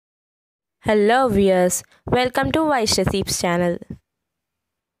Hello viewers, welcome to Vaish recipes channel.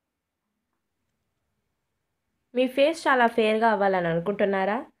 Me face చాలా ఫేర్గా అవ్వాలని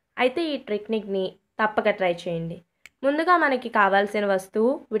అనుకుంటున్నారా? అయితే ఈ టెక్నిక్ని తప్పక ట్రై చేయండి. ముందుగా మనకి కావాల్సిన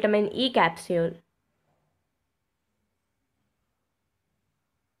వస్తువు విటమిన్ ఈ క్యాప్స్యూల్.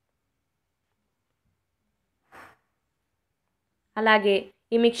 అలాగే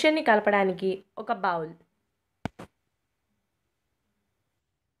ఈ మిక్చర్ని కలపడానికి ఒక బౌల్,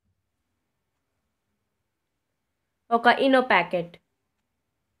 ఒక ఇనో ప్యాకెట్,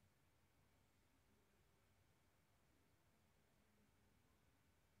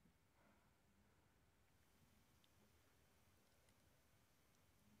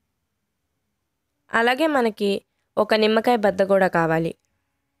 అలాగే మనకి ఒక నిమ్మకాయ బద్ద కూడా కావాలి.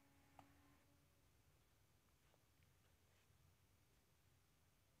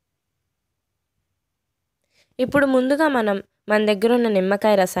 ఇప్పుడు ముందుగా మన దగ్గర ఉన్న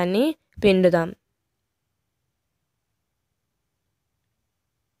నిమ్మకాయ రసాన్ని పిండుదాం.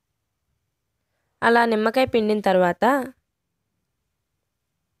 అలా నిమ్మకాయ పిండిన తర్వాత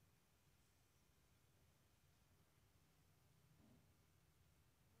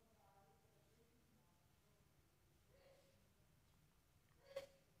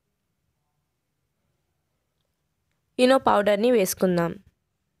ఇనో పౌడర్ని వేసుకుందాం.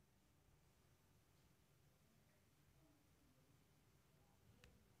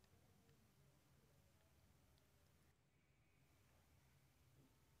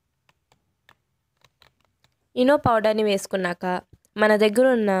 ఇనో పౌడర్ని వేసుకున్నాక మన దగ్గర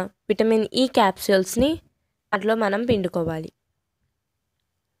ఉన్న విటమిన్ ఈ క్యాప్సూల్స్ని దాంట్లో మనం పిండుకోవాలి.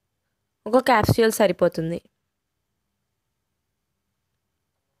 ఒక క్యాప్సూల్ సరిపోతుంది.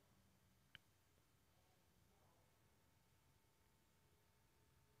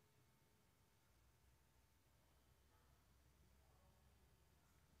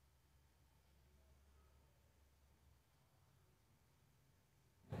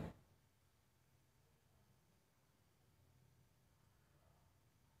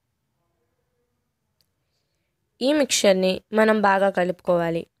 ఈ మిక్చర్ని మనం బాగా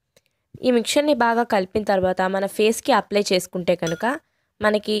కలుపుకోవాలి. ఈ మిక్చర్ని బాగా కలిపిన తర్వాత మన ఫేస్కి అప్లై చేసుకుంటే కనుక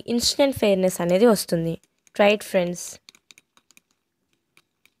మనకి ఇన్స్టెంట్ ఫెయిర్నెస్ అనేది వస్తుంది. Try it friends.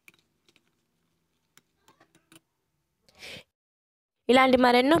 ఇలాంటి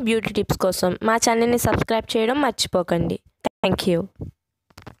మరెన్నో బ్యూటీ టిప్స్ కోసం మా ఛానల్ని సబ్స్క్రైబ్ చేయడం మర్చిపోకండి. Thank you.